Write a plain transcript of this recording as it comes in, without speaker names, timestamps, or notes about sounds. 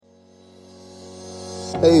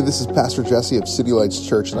Hey, this is Pastor Jesse of City Lights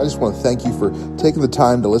Church, and I just want to thank you for taking the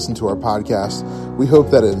time to listen to our podcast. We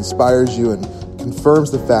hope that it inspires you and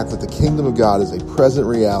confirms the fact that the kingdom of God is a present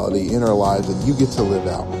reality in our lives that you get to live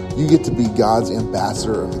out. You get to be God's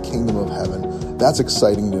ambassador of the kingdom of heaven. That's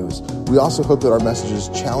exciting news. We also hope that our messages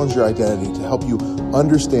challenge your identity to help you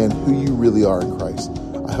understand who you really are in Christ.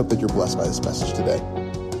 I hope that you're blessed by this message today.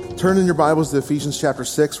 Turn in your Bibles to Ephesians chapter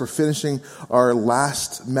 6. We're finishing our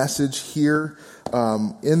last message here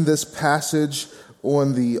in this passage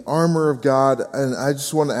on the armor of God. And I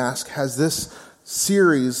just want to ask, has this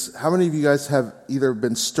series, how many of you guys have either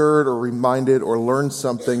been stirred or reminded or learned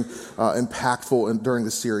something impactful during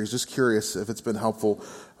the series? Just curious if it's been helpful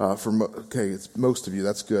it's most of you.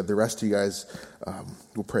 That's good. The rest of you guys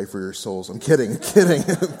will pray for your souls. I'm kidding,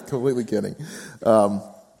 completely kidding.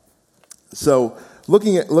 So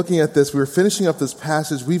looking at this, we were finishing up this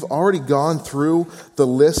passage. We've already gone through the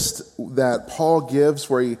list that Paul gives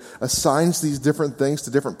where he assigns these different things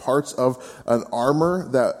to different parts of an armor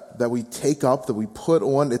that we take up, that we put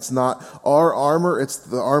on. It's not our armor, it's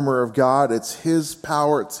the armor of God. It's his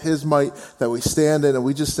power, it's his might that we stand in, and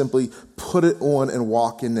we just simply put it on and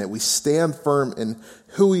walk in it. We stand firm in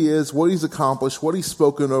who he is, what he's accomplished, what he's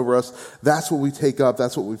spoken over us. That's what we take up.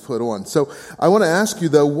 That's what we put on. So I want to ask you,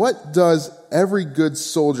 though, what does every good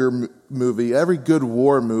soldier movie, every good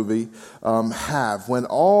war movie have? When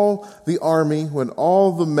all the army, when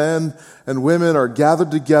all the men and women are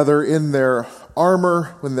gathered together in their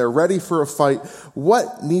armor, when they're ready for a fight,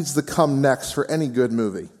 what needs to come next for any good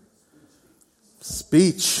movie?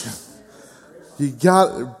 Speech. You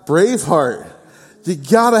got Braveheart. You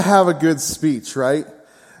got to have a good speech, right?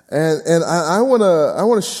 And I want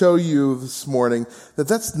to show you this morning that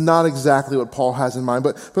that's not exactly what Paul has in mind.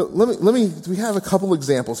 But let me we have a couple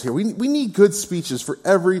examples here. We need good speeches for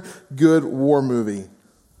every good war movie.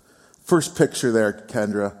 First picture there,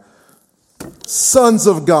 Kendra. Sons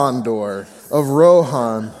of Gondor, of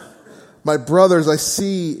Rohan, my brothers, I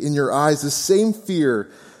see in your eyes the same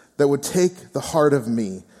fear that would take the heart of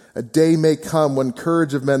me. A day may come when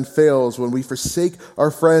courage of men fails, when we forsake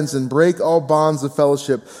our friends and break all bonds of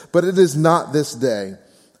fellowship. But it is not this day,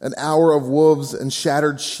 an hour of wolves and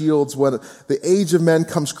shattered shields, when the age of men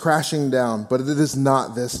comes crashing down. But it is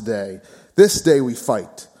not this day. This day we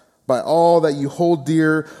fight. By all that you hold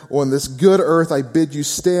dear on this good earth, I bid you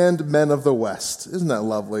stand, men of the West. Isn't that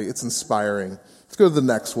lovely? It's inspiring. Let's go to the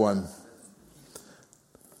next one.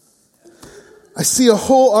 I see a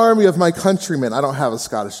whole army of my countrymen. I don't have a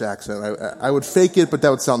Scottish accent. I would fake it, but that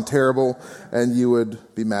would sound terrible, and you would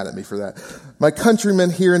be mad at me for that. My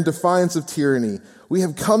countrymen here in defiance of tyranny. We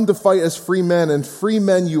have come to fight as free men, and free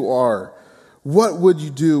men you are. What would you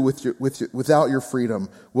do without your freedom?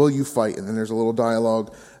 Will you fight? And then there's a little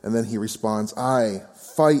dialogue, and then he responds, I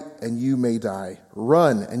fight and you may die.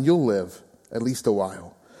 Run and you'll live, at least a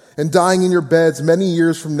while. And dying in your beds many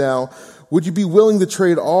years from now, would you be willing to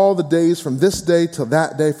trade all the days from this day till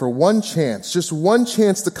that day for one chance, just one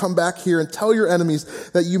chance to come back here and tell your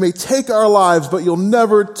enemies that you may take our lives, but you'll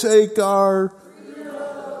never take our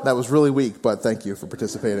freedom? That was really weak, but thank you for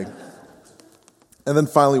participating. And then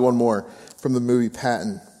finally, one more from the movie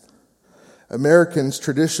Patton. Americans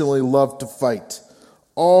traditionally love to fight.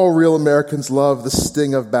 All real Americans love the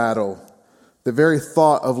sting of battle. The very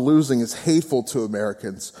thought of losing is hateful to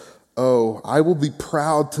Americans. Oh, I will be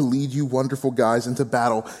proud to lead you wonderful guys into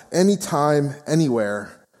battle anytime,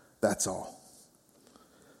 anywhere. That's all.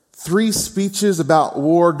 3 speeches about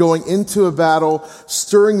war, going into a battle,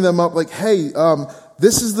 stirring them up like, hey,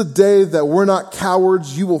 this is the day that we're not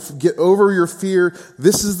cowards. You will get over your fear.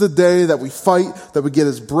 This is the day that we fight, that we get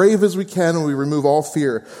as brave as we can, and we remove all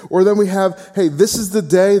fear. Or then we have, hey, this is the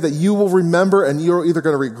day that you will remember, and you're either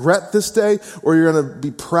going to regret this day or you're going to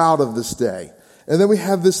be proud of this day. And then we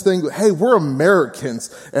have this thing, hey, we're Americans,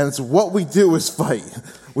 and it's what we do is fight.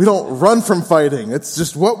 We don't run from fighting. It's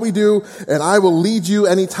just what we do, and I will lead you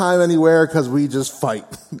anytime, anywhere, because we just fight.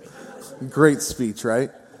 Great speech, right?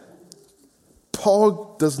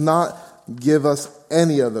 Paul does not give us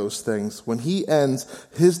any of those things. When he ends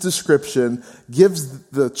his description, gives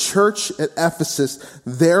the church at Ephesus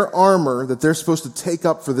their armor that they're supposed to take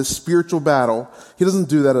up for this spiritual battle. He doesn't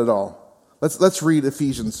do that at all. Let's read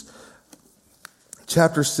Ephesians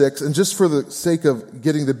chapter 6, and just for the sake of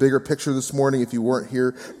getting the bigger picture this morning, if you weren't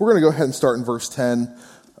here, we're going to go ahead and start in verse 10,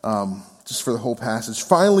 just for the whole passage.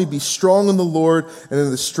 Finally, be strong in the Lord and in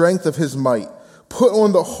the strength of his might. Put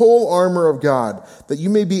on the whole armor of God, that you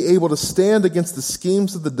may be able to stand against the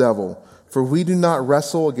schemes of the devil. For we do not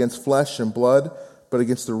wrestle against flesh and blood, but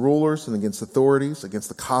against the rulers and against authorities, against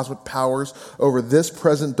the cosmic powers over this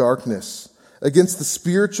present darkness, against the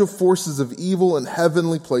spiritual forces of evil in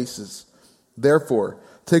heavenly places. Therefore,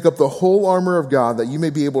 take up the whole armor of God, that you may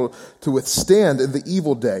be able to withstand in the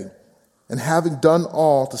evil day, and having done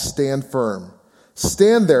all, to stand firm.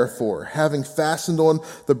 Stand therefore, having fastened on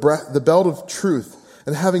the belt of truth,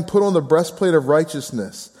 and having put on the breastplate of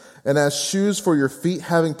righteousness, and as shoes for your feet,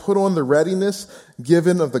 having put on the readiness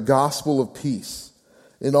given of the gospel of peace.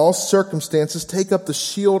 In all circumstances, take up the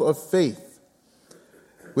shield of faith,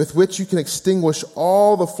 with which you can extinguish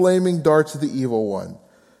all the flaming darts of the evil one,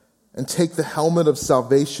 and take the helmet of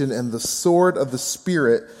salvation and the sword of the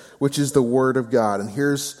Spirit, which is the word of God. And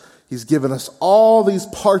he's given us all these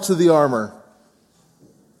parts of the armor.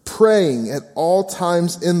 Praying at all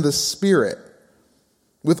times in the Spirit,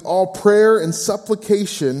 with all prayer and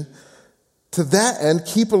supplication. To that end,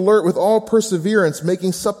 keep alert with all perseverance,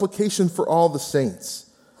 making supplication for all the saints.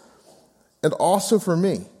 And also for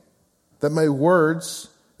me, that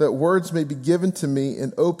words may be given to me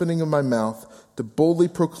in opening of my mouth, to boldly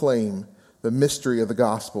proclaim the mystery of the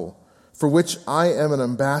gospel, for which I am an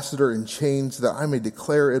ambassador in chains, that I may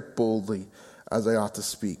declare it boldly as I ought to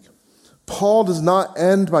speak. Paul does not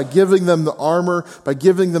end by giving them the armor, by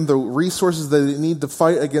giving them the resources that they need to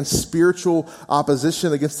fight against spiritual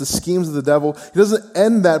opposition, against the schemes of the devil. He doesn't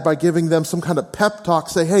end that by giving them some kind of pep talk,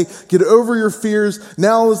 say, hey, get over your fears.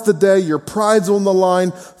 Now is the day. Your pride's on the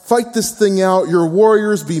line. Fight this thing out. Your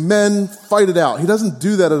warriors, be men. Fight it out. He doesn't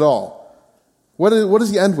do that at all. What does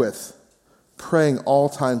he end with? Praying all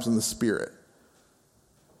times in the Spirit.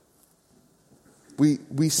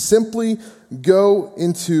 We simply go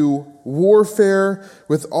into warfare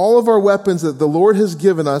with all of our weapons that the Lord has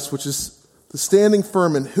given us, which is standing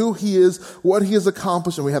firm in who he is, what he has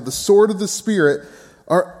accomplished, and we have the sword of the Spirit.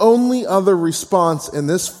 Our only other response in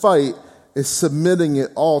this fight is submitting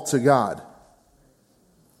it all to God.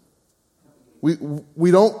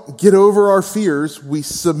 We don't get over our fears, we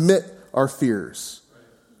submit our fears.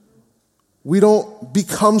 We don't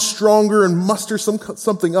become stronger and muster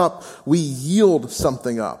something up. We yield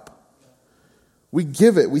something up. We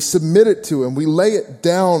give it. We submit it to him. We lay it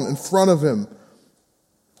down in front of him.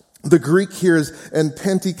 The Greek here is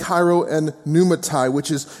penteikairo and pneumatai, which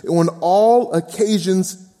is on all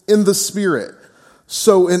occasions in the Spirit.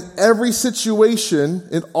 So in every situation,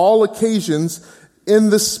 in all occasions, in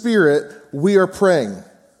the Spirit, we are praying.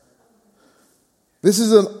 This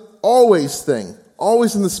is an always thing.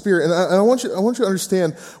 Always in the Spirit. And I want you to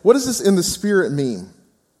understand, what does this in the Spirit mean?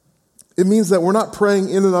 It means that we're not praying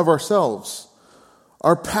in and of ourselves.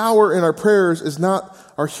 Our power in our prayers is not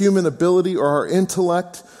our human ability or our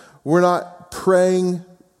intellect. We're not praying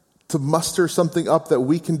to muster something up that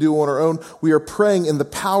we can do on our own. We are praying in the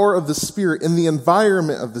power of the Spirit, in the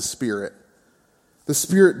environment of the Spirit. The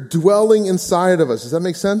Spirit dwelling inside of us. Does that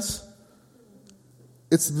make sense?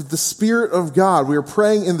 It's the Spirit of God. We are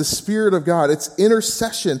praying in the Spirit of God. It's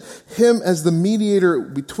intercession. Him as the mediator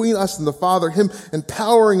between us and the Father. Him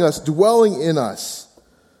empowering us, dwelling in us.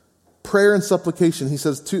 Prayer and supplication. He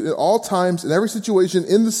says, at all times, in every situation,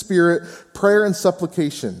 in the Spirit, prayer and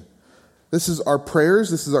supplication. This is our prayers.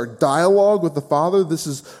 This is our dialogue with the Father. This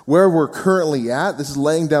is where we're currently at. This is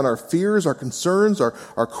laying down our fears, our concerns, our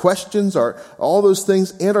questions, all those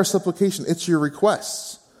things, and our supplication. It's your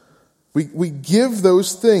requests. We give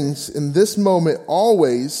those things in this moment,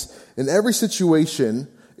 always, in every situation,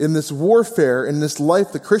 in this warfare, in this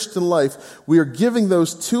life, the Christian life. We are giving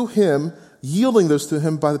those to him, yielding those to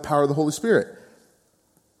him by the power of the Holy Spirit.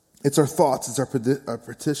 It's our thoughts, it's our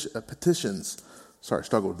petitions. Sorry, I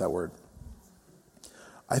struggled with that word.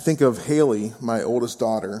 I think of Haley, my oldest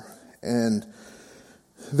daughter, and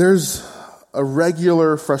there's a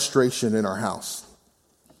regular frustration in our house.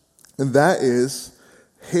 And that is,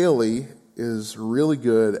 Haley is really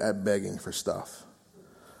good at begging for stuff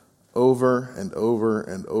over and over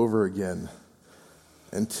and over again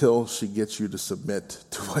until she gets you to submit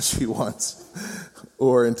to what she wants,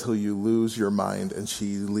 or until you lose your mind and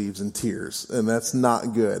she leaves in tears. And that's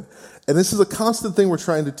not good. And this is a constant thing we're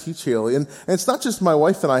trying to teach Haley. And it's not just my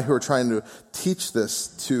wife and I who are trying to teach this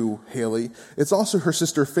to Haley. It's also her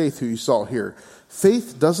sister Faith, who you saw here.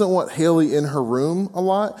 Faith doesn't want Haley in her room a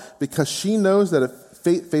lot because she knows that if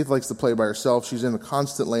Faith likes to play by herself. She's in a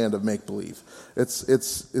constant land of make-believe.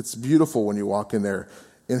 It's beautiful when you walk in there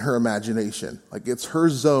in her imagination. Like, it's her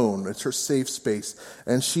zone. It's her safe space.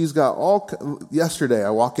 And she's got yesterday I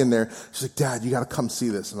walk in there. She's like, Dad, you got to come see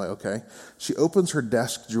this. I'm like, okay. She opens her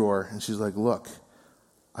desk drawer and she's like, look,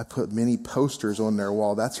 I put many posters on their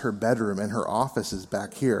wall. That's her bedroom and her office is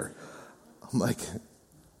back here. I'm like,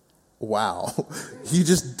 wow, you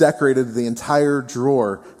just decorated the entire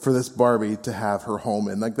drawer for this Barbie to have her home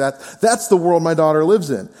in. Like that's the world my daughter lives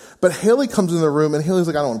in. But Haley comes in the room and Haley's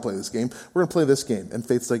like, I don't want to play this game. We're going to play this game. And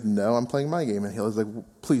Faith's like, no, I'm playing my game. And Haley's like,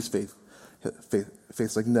 please, Faith.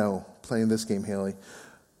 Faith's like, no, playing this game, Haley.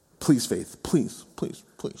 Please, Faith, please, please,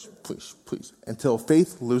 please, please, please. Until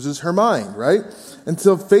Faith loses her mind, right?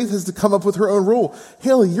 Until Faith has to come up with her own rule.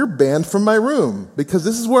 Haley, you're banned from my room because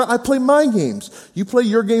this is where I play my games. You play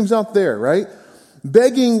your games out there, right?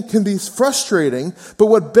 Begging can be frustrating, but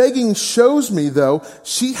what begging shows me, though,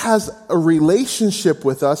 she has a relationship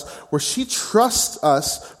with us where she trusts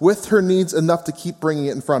us with her needs enough to keep bringing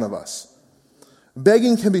it in front of us.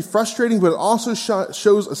 Begging can be frustrating, but it also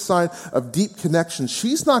shows a sign of deep connection.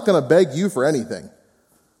 She's not going to beg you for anything.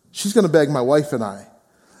 She's going to beg my wife and I.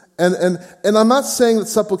 And I'm not saying that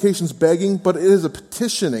supplication's begging, but it is a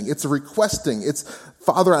petitioning. It's a requesting. It's,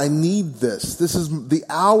 Father, I need this. This is the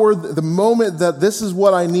hour, the moment that this is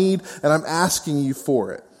what I need, and I'm asking you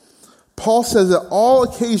for it. Paul says that all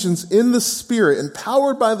occasions in the Spirit,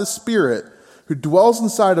 empowered by the Spirit, who dwells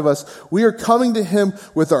inside of us, we are coming to him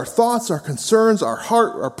with our thoughts, our concerns, our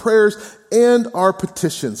heart, our prayers, and our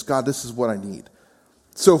petitions. God, this is what I need.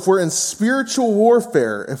 So if we're in spiritual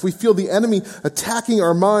warfare, if we feel the enemy attacking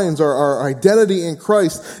our minds, our identity in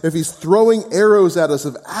Christ, if he's throwing arrows at us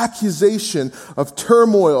of accusation, of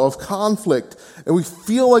turmoil, of conflict, and we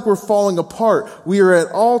feel like we're falling apart, we are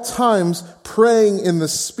at all times praying in the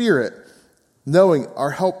Spirit, knowing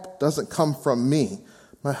our help doesn't come from me.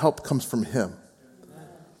 My help comes from him.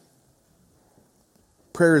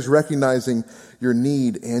 Prayer is recognizing your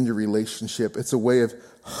need and your relationship. It's a way of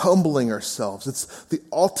humbling ourselves. It's the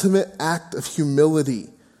ultimate act of humility.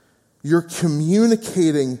 You're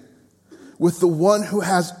communicating with the one who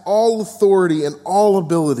has all authority and all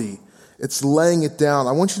ability. It's laying it down.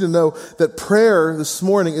 I want you to know that prayer this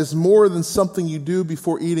morning is more than something you do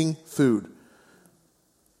before eating food.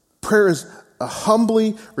 Prayer is a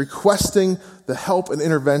humbly requesting the help and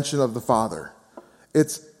intervention of the Father.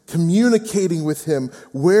 It's communicating with him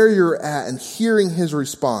where you're at and hearing his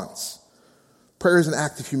response. Prayer is an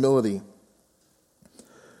act of humility.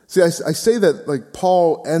 See, I say that like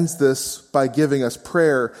Paul ends this by giving us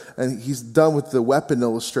prayer, and he's done with the weapon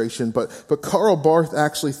illustration, but Karl Barth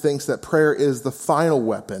actually thinks that prayer is the final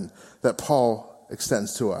weapon that Paul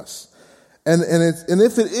extends to us. And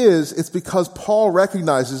if it is, it's because Paul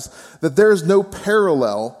recognizes that there is no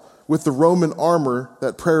parallel with the Roman armor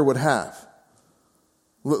that prayer would have.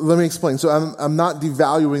 Let me explain. So I'm not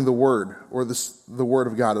devaluing the word or the word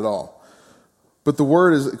of God at all. But the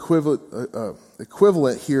word is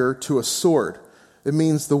equivalent here to a sword. It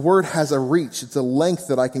means the word has a reach. It's a length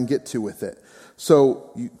that I can get to with it.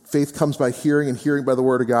 So faith comes by hearing and hearing by the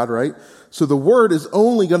word of God, right? So the word is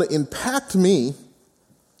only going to impact me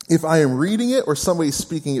if I am reading it or somebody's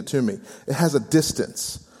speaking it to me. It has a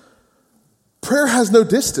distance. Prayer has no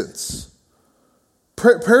distance.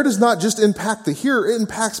 Prayer does not just impact the hearer, it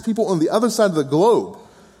impacts people on the other side of the globe.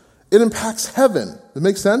 It impacts heaven. Does that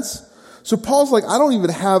make sense? So Paul's like, I don't even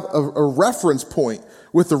have a reference point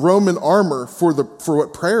with the Roman armor for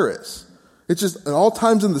what prayer is. It's just at all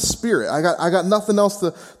times in the Spirit. I got nothing else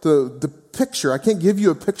to picture. I can't give you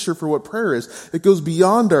a picture for what prayer is. It goes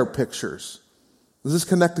beyond our pictures. Is this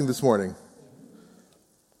connecting this morning?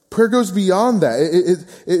 Prayer goes beyond that.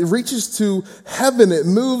 It reaches to heaven. It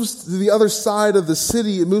moves to the other side of the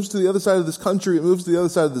city. It moves to the other side of this country. It moves to the other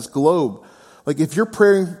side of this globe. Like if you're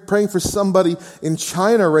praying for somebody in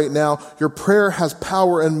China right now, your prayer has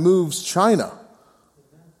power and moves China.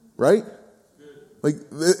 Right? Like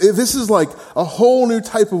this is like a whole new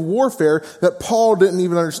type of warfare that Paul didn't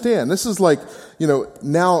even understand. This is like,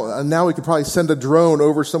 now we could probably send a drone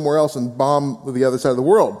over somewhere else and bomb the other side of the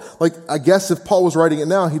world. Like, I guess if Paul was writing it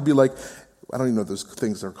now, he'd be like, I don't even know what those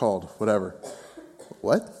things are called, whatever.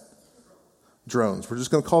 What? Drones. We're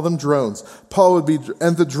just going to call them drones. Paul would be,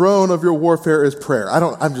 and the drone of your warfare is prayer.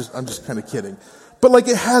 I'm just kind of kidding. But like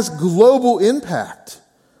it has global impact.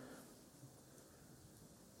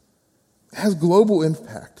 It has global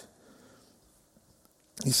impact.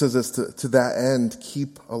 He says this, to that end,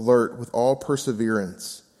 keep alert with all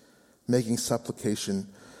perseverance, making supplication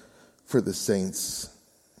for the saints.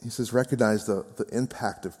 He says, recognize the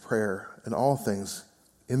impact of prayer in all things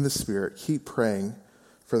in the Spirit. Keep praying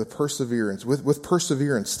for the perseverance. With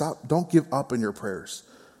perseverance, don't give up in your prayers.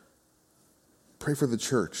 Pray for the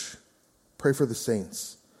church. Pray for the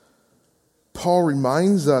saints. Paul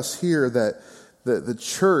reminds us here that the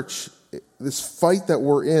church, this fight that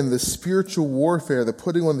we're in, this spiritual warfare, the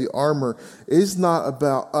putting on the armor, is not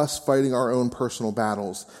about us fighting our own personal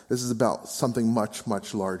battles. This is about something much,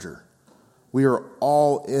 much larger. We are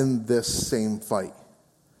all in this same fight.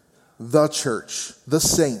 The church, the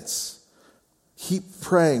saints. Keep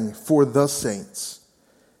praying for the saints.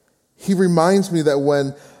 He reminds me that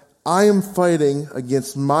when I am fighting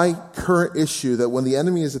against my current issue, that when the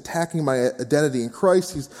enemy is attacking my identity in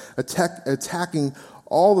Christ, he's attacking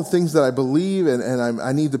all the things that I believe, and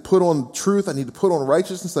I need to put on truth, I need to put on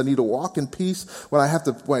righteousness, I need to walk in peace. When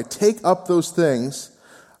I take up those things,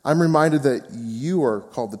 I'm reminded that you are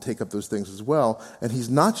called to take up those things as well. And he's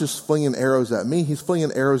not just flinging arrows at me, he's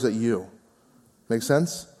flinging arrows at you. Make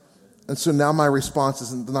sense? And so now my response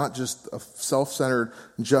is not just a self-centered,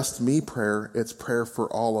 just me prayer, it's prayer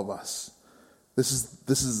for all of us. This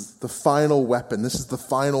is the final weapon. This is the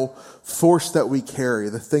final force that we carry,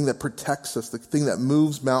 the thing that protects us, the thing that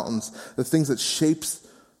moves mountains, the things that shapes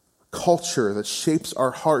culture, that shapes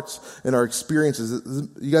our hearts and our experiences.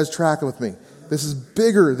 You guys tracking with me? This is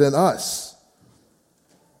bigger than us.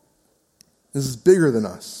 This is bigger than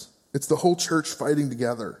us. It's the whole church fighting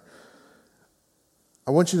together.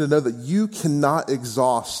 I want you to know that you cannot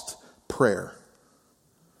exhaust prayer.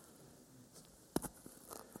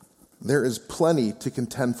 There is plenty to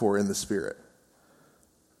contend for in the Spirit.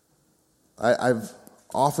 I've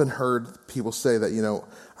often heard people say that,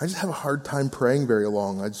 I just have a hard time praying very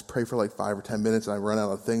long. I just pray for like 5 or 10 minutes and I run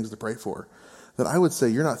out of things to pray for. That I would say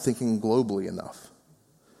you're not thinking globally enough.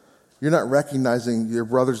 You're not recognizing your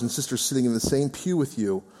brothers and sisters sitting in the same pew with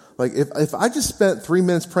you. Like if I just spent 3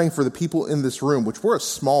 minutes praying for the people in this room, which we're a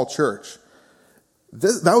small church,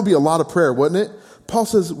 that would be a lot of prayer, wouldn't it? Paul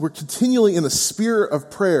says we're continually in a spirit of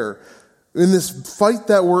prayer in this fight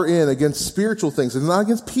that we're in against spiritual things, and not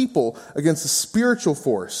against people, against the spiritual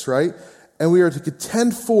force, right? And we are to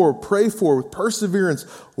contend for, pray for, with perseverance,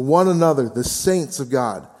 one another, the saints of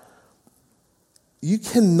God. You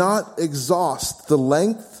cannot exhaust the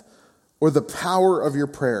length or the power of your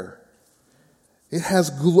prayer. It has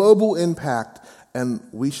global impact, and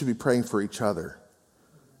we should be praying for each other.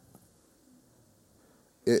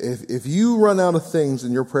 If you run out of things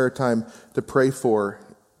in your prayer time to pray for,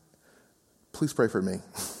 please pray for me.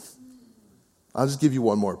 I'll just give you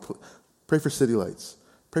one more. Pray for City Lights.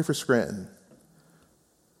 Pray for Scranton.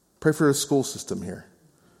 Pray for the school system here.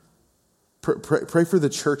 Pray for the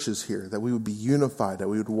churches here, that we would be unified, that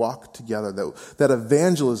we would walk together, that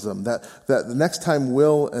evangelism, that the next time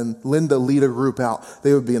Will and Linda lead a group out,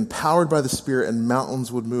 they would be empowered by the Spirit and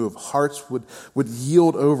mountains would move. Hearts would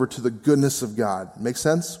yield over to the goodness of God. Make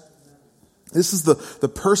sense? This is the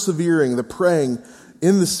persevering, the praying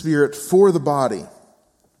in the Spirit for the body.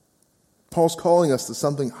 Paul's calling us to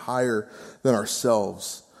something higher than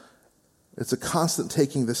ourselves. It's a constant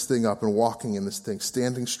taking this thing up and walking in this thing,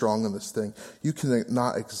 standing strong in this thing. You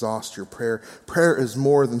cannot exhaust your prayer. Prayer is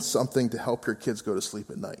more than something to help your kids go to sleep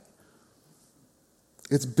at night.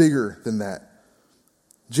 It's bigger than that.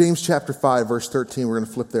 James chapter 5, verse 13, we're going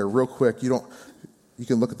to flip there real quick. You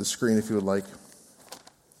can look at the screen if you would like.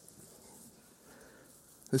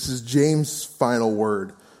 This is James' final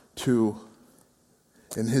word in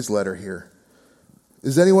his letter here.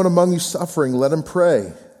 Is anyone among you suffering? Let him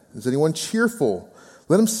pray. Is anyone cheerful?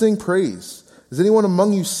 Let him sing praise. Is anyone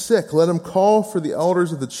among you sick? Let him call for the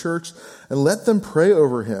elders of the church and let them pray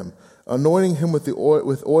over him, anointing him with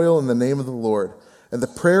oil in the name of the Lord. And the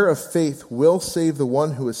prayer of faith will save the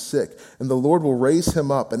one who is sick, and the Lord will raise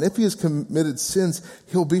him up. And if he has committed sins,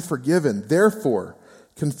 he'll be forgiven. Therefore,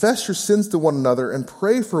 confess your sins to one another and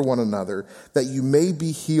pray for one another that you may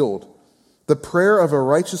be healed. The prayer of a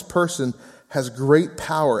righteous person has great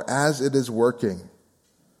power as it is working.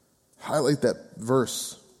 Highlight that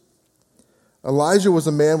verse. Elijah was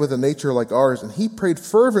a man with a nature like ours, and he prayed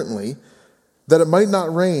fervently that it might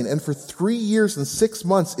not rain. And for 3 years and 6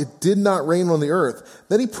 months, it did not rain on the earth.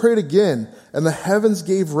 Then he prayed again, and the heavens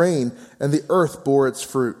gave rain, and the earth bore its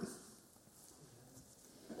fruit.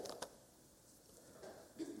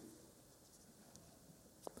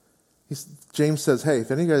 James says, hey, if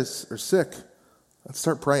any of you guys are sick, let's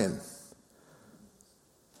start praying.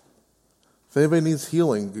 If anybody needs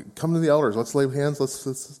healing, come to the elders. Let's lay hands. Let's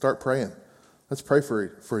start praying. Let's pray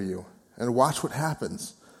for you. And watch what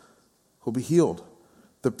happens. He'll be healed.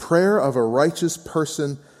 The prayer of a righteous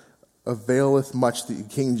person availeth much, the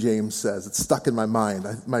King James says. It's stuck in my mind.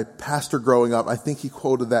 My pastor growing up, I think he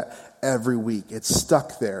quoted that every week. It's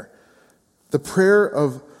stuck there. The prayer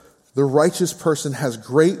of the righteous person has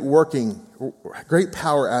great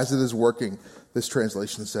power as it is working, this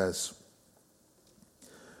translation says.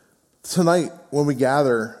 Tonight, when we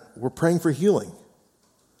gather, we're praying for healing.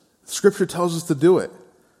 Scripture tells us to do it.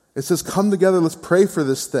 It says, come together, let's pray for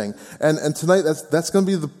this thing. And tonight, that's going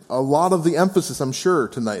to be a lot of the emphasis, I'm sure,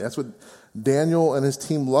 tonight. That's what Daniel and his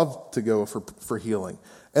team love to go for healing.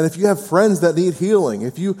 And if you have friends that need healing,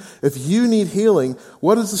 if you need healing,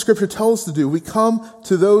 what does the scripture tell us to do? We come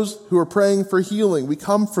to those who are praying for healing. We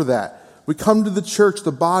come for that. We come to the church,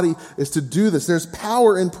 the body, is to do this. There's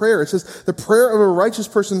power in prayer. It says the prayer of a righteous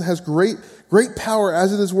person has great power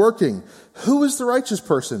as it is working. Who is the righteous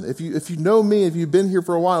person? If you know me, if you've been here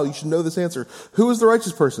for a while, you should know this answer. Who is the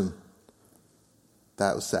righteous person?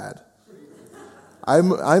 That was sad.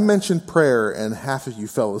 I mentioned prayer and half of you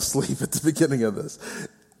fell asleep at the beginning of this.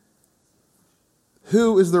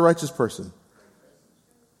 Who is the righteous person?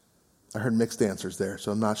 I heard mixed answers there,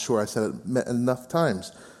 so I'm not sure I said it enough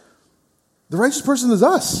times. The righteous person is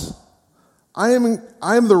us. I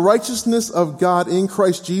am the righteousness of God in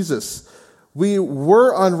Christ Jesus. We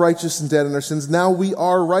were unrighteous and dead in our sins. Now we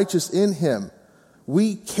are righteous in him.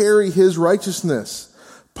 We carry his righteousness.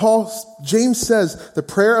 James says, the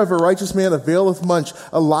prayer of a righteous man availeth much.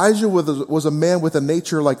 Elijah was a man with a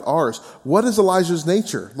nature like ours. What is Elijah's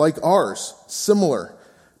nature? Like ours. Similar.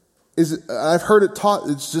 I've heard it taught,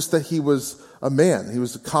 it's just that he was a man. He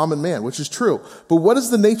was a common man, which is true. But what is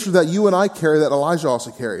the nature that you and I carry that Elijah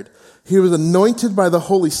also carried? He was anointed by the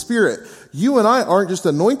Holy Spirit. You and I aren't just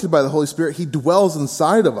anointed by the Holy Spirit. He dwells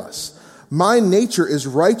inside of us. My nature is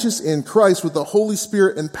righteous in Christ with the Holy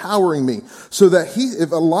Spirit empowering me. So that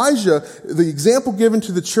if Elijah, the example given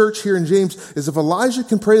to the church here in James is if Elijah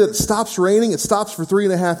can pray that it stops raining, it stops for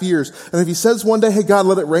 3.5 years. And if he says one day, hey God,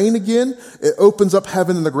 let it rain again, it opens up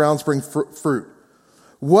heaven and the grounds bring fruit.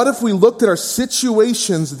 What if we looked at our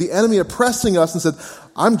situations, the enemy oppressing us and said,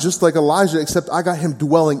 I'm just like Elijah, except I got him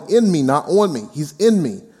dwelling in me, not on me. He's in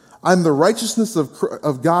me. I'm the righteousness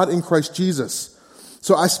of God in Christ Jesus.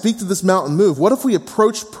 So I speak to this mountain, move. What if we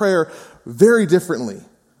approach prayer very differently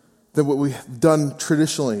than what we've done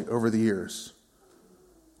traditionally over the years?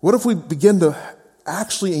 What if we begin to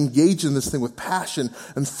actually engage in this thing with passion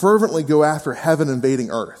and fervently go after heaven invading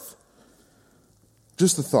earth?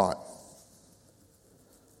 Just a thought.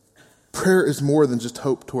 Prayer is more than just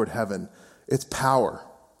hope toward heaven. It's power.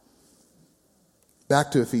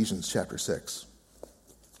 Back to Ephesians chapter 6.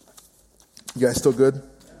 You guys still good?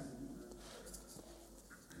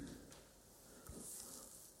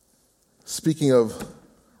 Speaking of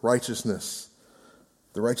righteousness,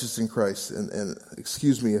 the righteous in Christ, and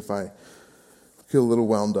excuse me if I feel a little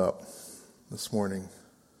wound up this morning.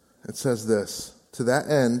 It says this, to that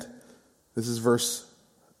end, this is verse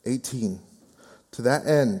 18, to that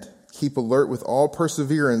end, keep alert with all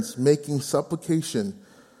perseverance, making supplication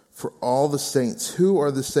for all the saints. Who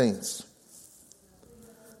are the saints?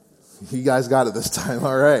 You guys got it this time.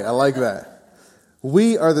 All right, I like that.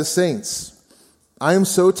 We are the saints. I am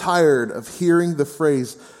so tired of hearing the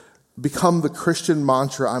phrase become the Christian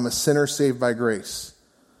mantra, I'm a sinner saved by grace.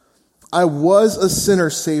 I was a sinner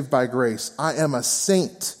saved by grace. I am a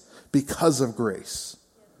saint because of grace.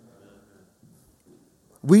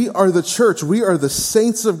 We are the church. We are the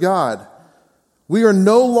saints of God. We are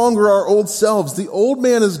no longer our old selves. The old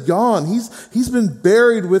man is gone. He's been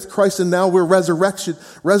buried with Christ and now we're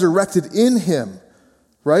resurrected in him.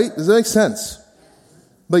 Right? Does that make sense?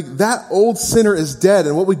 Like that old sinner is dead.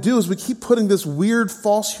 And what we do is we keep putting this weird,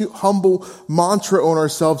 false, humble mantra on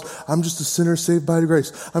ourselves. I'm just a sinner saved by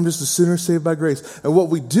grace. I'm just a sinner saved by grace. And what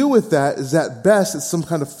we do with that is at best, it's some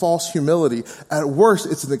kind of false humility. At worst,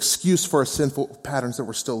 it's an excuse for our sinful patterns that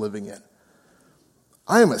we're still living in.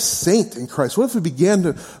 I am a saint in Christ. What if we began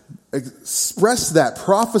to express that,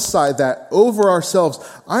 prophesy that over ourselves?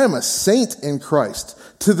 I am a saint in Christ.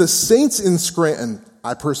 To the saints in Scranton,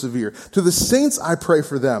 I persevere. To the saints, I pray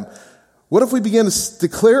for them. What if we begin to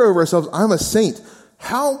declare over ourselves, I'm a saint?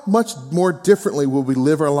 How much more differently will we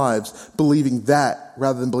live our lives believing that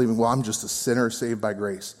rather than believing, well, I'm just a sinner saved by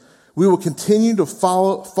grace? We will continue to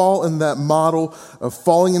fall in that model of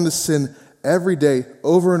falling into sin every day,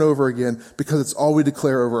 over and over again, because it's all we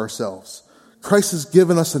declare over ourselves. Christ has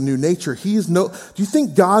given us a new nature. Do you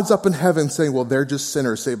think God's up in heaven saying, well, they're just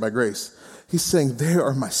sinners saved by grace? He's saying, they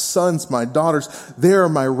are my sons, my daughters. They are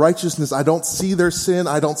my righteousness. I don't see their sin.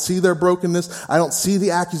 I don't see their brokenness. I don't see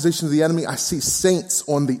the accusation of the enemy. I see saints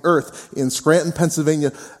on the earth in Scranton,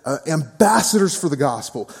 Pennsylvania, ambassadors for the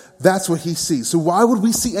gospel. That's what he sees. So why would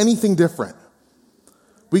we see anything different?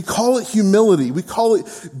 We call it humility. We call it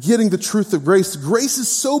getting the truth of grace. Grace is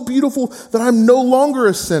so beautiful that I'm no longer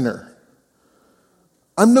a sinner.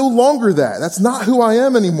 I'm no longer that. That's not who I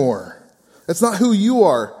am anymore. That's not who you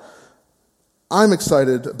are. I'm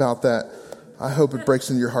excited about that. I hope it breaks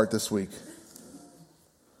into your heart this week.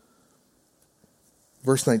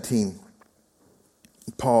 Verse 19,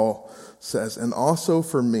 Paul says, and also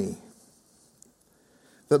for me,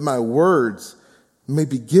 that my words may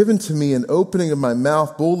be given to me an opening of my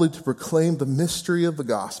mouth boldly to proclaim the mystery of the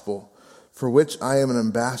gospel, for which I am an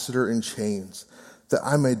ambassador in chains, that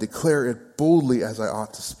I may declare it boldly as I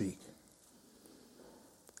ought to speak.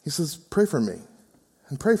 He says, pray for me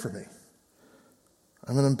and pray for me.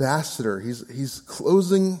 I'm an ambassador. He's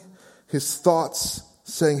closing his thoughts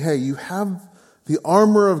saying, hey, you have the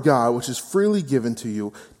armor of God, which is freely given to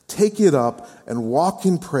you. Take it up and walk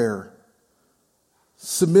in prayer.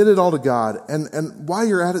 Submit it all to God. And while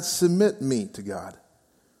you're at it, submit me to God.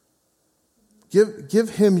 Give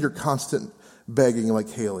him your constant begging like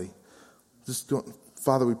Haley.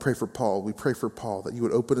 Father, we pray for Paul. We pray for Paul that you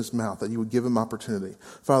would open his mouth, that you would give him opportunity.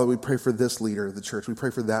 Father, we pray for this leader of the church. We pray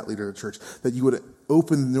for that leader of the church, that you would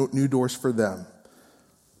open new doors for them.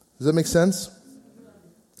 Does that make sense?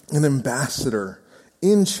 An ambassador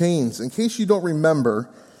in chains. In case you don't remember,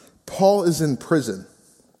 Paul is in prison.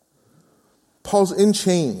 Paul's in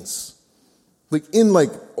chains.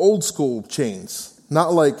 Like old school chains.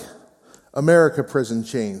 Not like America prison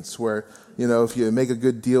chains where, if you make a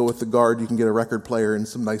good deal with the guard, you can get a record player and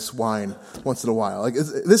some nice wine once in a while.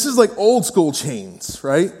 This is like old school chains,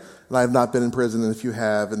 right? And I have not been in prison, and if you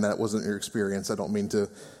have, and that wasn't your experience, I don't mean to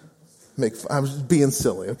I'm just being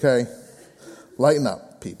silly, okay? Lighten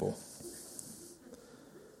up, people.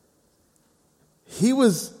 He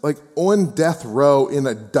was on death row in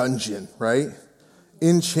a dungeon, right?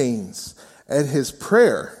 In chains. And his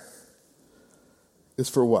prayer is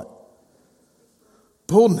for what?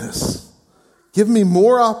 Boldness. Give me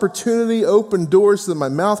more opportunity, open doors so that my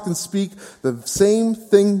mouth can speak the same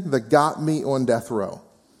thing that got me on death row.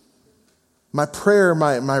 My prayer,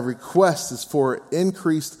 my request is for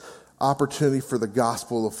increased opportunity for the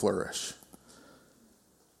gospel to flourish.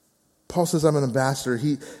 Paul says, I'm an ambassador.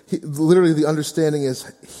 He literally, the understanding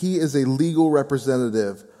is he is a legal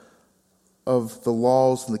representative of the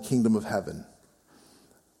laws and the kingdom of heaven.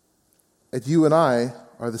 And you and I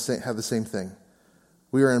have the same thing.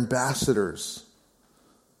 We are ambassadors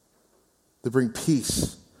to bring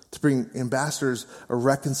peace, to bring ambassadors of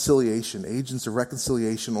reconciliation, agents of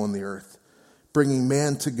reconciliation on the earth, bringing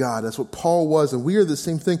man to God. That's what Paul was, and we are the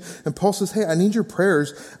same thing. And Paul says, hey, I need your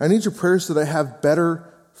prayers. I need your prayers so that I have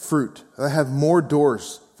better fruit, that I have more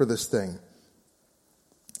doors for this thing.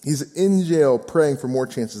 He's in jail praying for more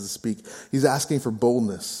chances to speak. He's asking for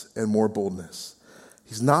boldness and more boldness.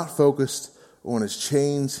 He's not focused on his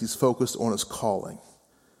chains. He's focused on his calling.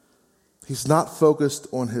 He's not focused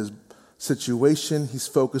on his situation. He's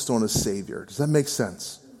focused on his Savior. Does that make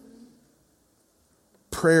sense?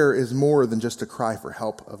 Prayer is more than just a cry for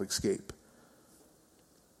help of escape.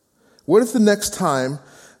 What if the next time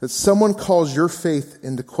that someone calls your faith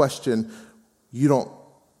into question, you don't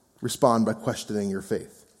respond by questioning your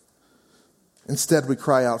faith? Instead, we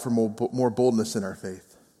cry out for more boldness in our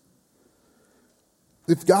faith.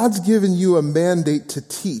 If God's given you a mandate to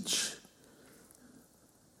teach,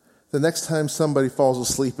 the next time somebody falls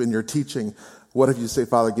asleep in your teaching, what if you say,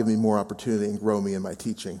 Father, give me more opportunity and grow me in my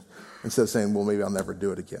teaching? Instead of saying, well, maybe I'll never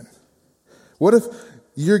do it again. What if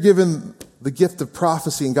you're given the gift of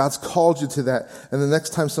prophecy and God's called you to that, and the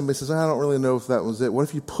next time somebody says, I don't really know if that was it, what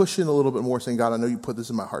if you push in a little bit more saying, God, I know you put this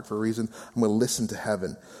in my heart for a reason. I'm going to listen to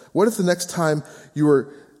heaven. What if the next time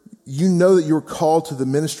you know that you were called to the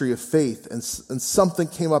ministry of faith and something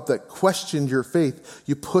came up that questioned your faith,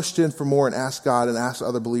 you pushed in for more and asked God and asked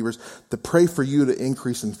other believers to pray for you to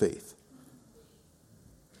increase in faith?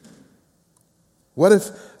 What if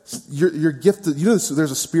your gift, there's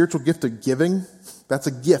a spiritual gift of giving? That's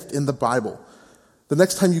a gift in the Bible. The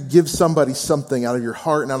next time you give somebody something out of your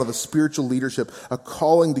heart and out of the spiritual leadership, a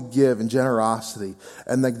calling to give and generosity,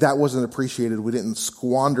 and that wasn't appreciated, we didn't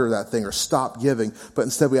squander that thing or stop giving, but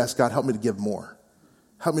instead we asked God, help me to give more.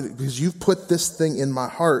 Help me because you've put this thing in my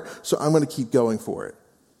heart, so I'm going to keep going for it.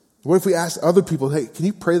 What if we ask other people, hey, can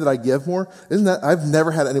you pray that I give more? I've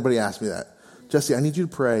never had anybody ask me that. Jesse, I need you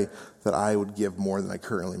to pray that I would give more than I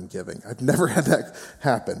currently am giving. I've never had that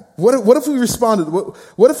happen. What if we responded?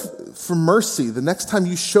 What if for mercy, the next time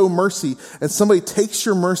you show mercy and somebody takes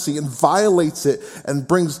your mercy and violates it and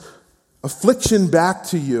brings affliction back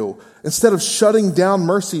to you, instead of shutting down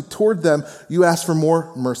mercy toward them, you ask for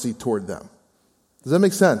more mercy toward them? Does that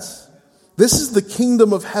make sense? This is the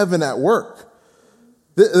kingdom of heaven at work.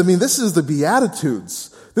 This is the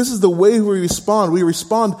Beatitudes. This is the way we respond. We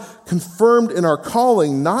respond confirmed in our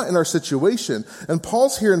calling, not in our situation. And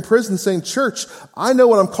Paul's here in prison saying, church, I know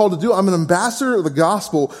what I'm called to do. I'm an ambassador of the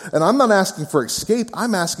gospel, and I'm not asking for escape.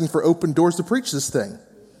 I'm asking for open doors to preach this thing.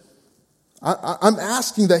 I'm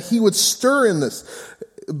asking that he would stir in this.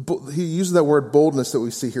 He uses that word boldness that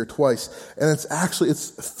we see here twice. And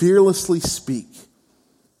it's fearlessly speak.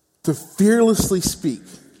 to fearlessly speak.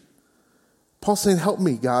 Paul's saying, help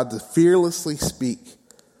me, God, to fearlessly speak.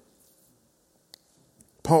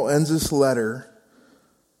 Paul ends this letter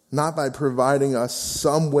not by providing us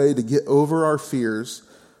some way to get over our fears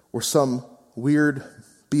or some weird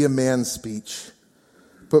be a man speech,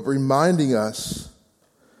 but reminding us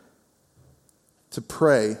to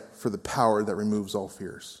pray for the power that removes all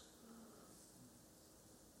fears.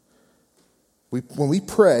 When we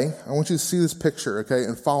pray, I want you to see this picture, okay,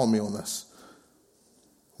 and follow me on this.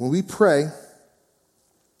 When we pray,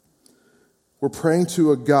 we're praying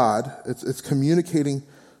to a God. It's communicating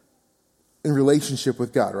in relationship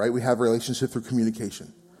with God, right? We have a relationship through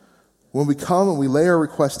communication. When we come and we lay our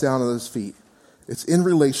request down at his feet, it's in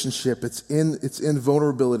relationship, it's in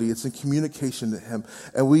vulnerability, it's in communication to him.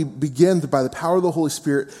 And we begin to, by the power of the Holy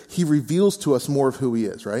Spirit, he reveals to us more of who he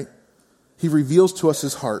is, right? He reveals to us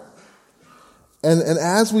his heart. And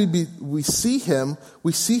as we see him,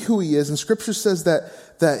 we see who he is. And Scripture says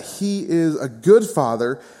that he is a good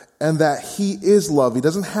father and that he is love. He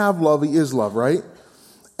doesn't have love, he is love, right?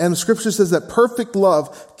 And Scripture says that perfect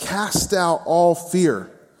love casts out all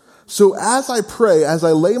fear. So as I pray, as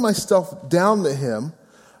I lay myself down to him,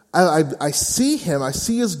 I see him, I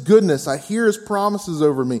see his goodness, I hear his promises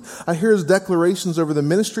over me, I hear his declarations over the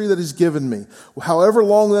ministry that he's given me. However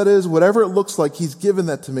long that is, whatever it looks like, he's given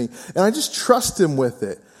that to me. And I just trust him with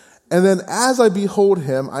it. And then as I behold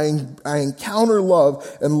him, I encounter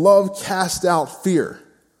love, and love casts out fear.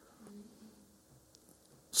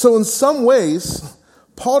 So in some ways,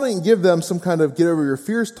 Paul didn't give them some kind of get over your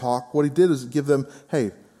fears talk. What he did is give them,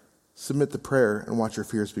 hey, submit to prayer and watch your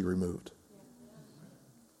fears be removed.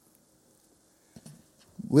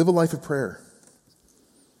 Live a life of prayer.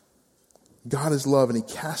 God is love, and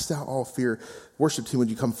he casts out all fear. Worship team, would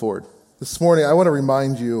you come forward? This morning, I want to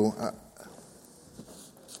remind you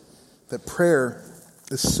that prayer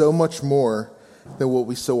is so much more than what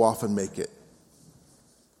we so often make it.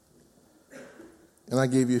 And I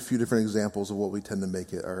gave you a few different examples of what we tend to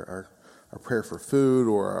make it. Our prayer for food,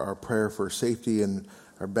 or our prayer for safety, and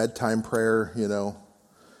our bedtime prayer,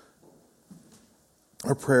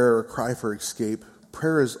 our prayer or cry for escape.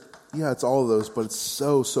 Prayer is, it's all of those, but it's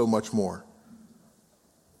so, so much more.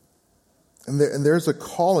 And there's a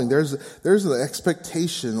calling, there's an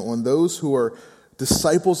expectation on those who are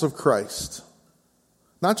disciples of Christ.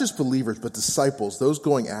 Not just believers, but disciples, those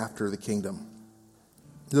going after the kingdom.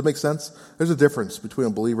 Does that make sense? There's a difference between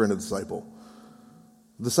a believer and a disciple.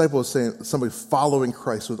 A disciple is saying somebody following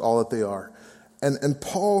Christ with all that they are. And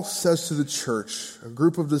Paul says to the church, a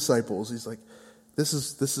group of disciples, he's like, this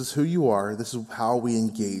is who you are. This is how we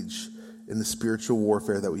engage in the spiritual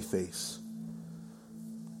warfare that we face.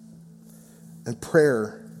 And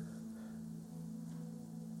prayer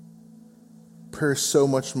is so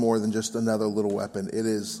much more than just another little weapon. It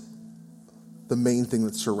is the main thing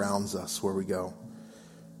that surrounds us where we go.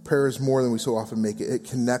 Prayer is more than we so often make it. It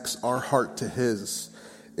connects our heart to his.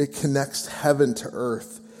 It connects heaven to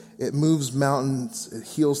earth. It moves mountains. It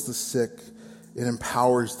heals the sick. It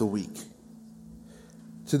empowers the weak.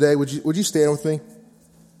 Today, would you stand with me?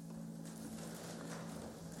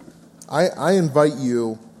 I invite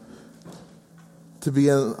you to be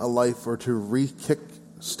in a life, or to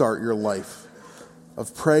re-kick-start your life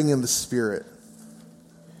of praying in the Spirit.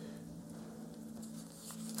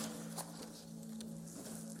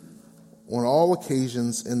 On all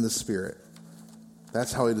occasions in the Spirit.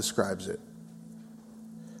 That's how he describes it.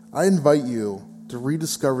 I invite you to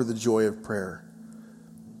rediscover the joy of prayer.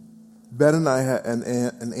 Ben and I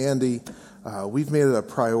and Andy, we've made it a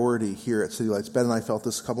priority here at City Lights. Ben and I felt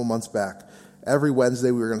this a couple months back. Every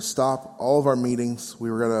Wednesday we were going to stop all of our meetings.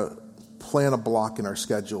 We were going to plan a block in our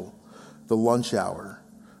schedule, the lunch hour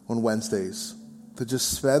on Wednesdays, to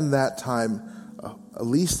just spend that time, at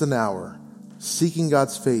least an hour, seeking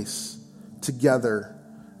God's face together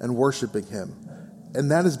and worshiping him.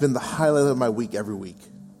 And that has been the highlight of my week every week.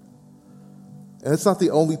 And it's not the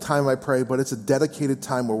only time I pray, but it's a dedicated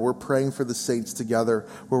time where we're praying for the saints together,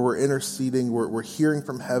 where we're interceding, we're hearing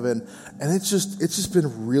from heaven. And it's just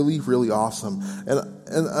been really, really awesome.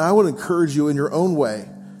 And I would encourage you in your own way,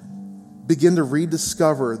 begin to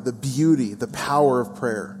rediscover the beauty, the power of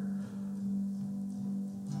prayer.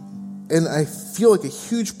 And I feel like a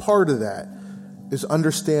huge part of that is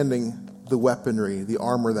understanding the weaponry, the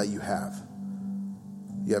armor that you have.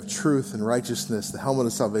 You have truth and righteousness, the helmet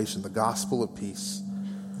of salvation, the gospel of peace,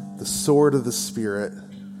 the sword of the Spirit.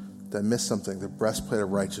 Did I miss something? The breastplate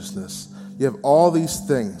of righteousness. You have all these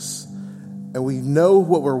things, and we know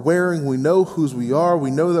what we're wearing. We know whose we are.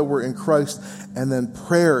 We know that we're in Christ. And then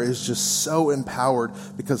prayer is just so empowered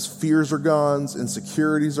because fears are gone,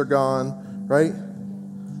 insecurities are gone, right?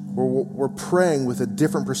 we're praying with a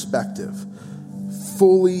different perspective,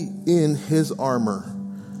 fully in his armor,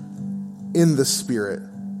 in the Spirit,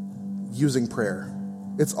 using prayer.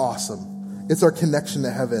 It's awesome. It's our connection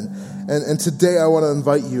to heaven. And today I want to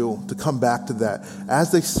invite you to come back to that.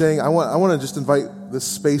 As they sing, I want to just invite this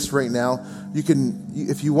space right now. You can,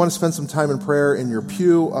 if you want to spend some time in prayer in your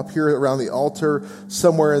pew, up here around the altar,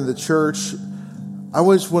 somewhere in the church, I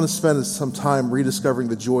just want to spend some time rediscovering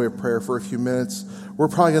the joy of prayer for a few minutes. We're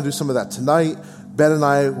probably going to do some of that tonight. Ben and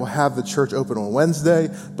I will have the church open on Wednesday.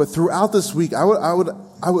 But throughout this week, I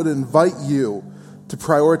would invite you to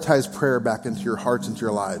prioritize prayer back into your hearts, into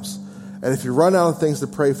your lives. And if you run out of things to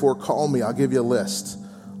pray for, call me. I'll give you a list.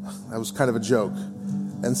 That was kind of a joke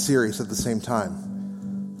and serious at the same time.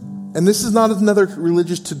 And this is not another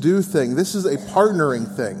religious to-do thing. This is a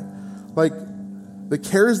partnering thing. Like, the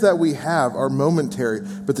cares that we have are momentary,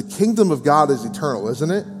 but the kingdom of God is eternal,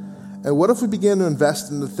 isn't it? And what if we begin to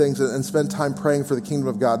invest in the things and spend time praying for the kingdom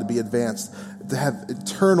of God to be advanced, to have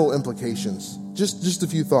eternal implications? Just a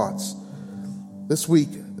few thoughts. This week,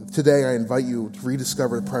 today, I invite you to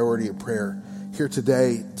rediscover the priority of prayer. Here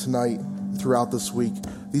today, tonight, throughout this week.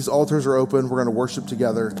 These altars are open. We're going to worship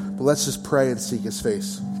together. But let's just pray and seek his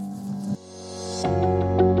face.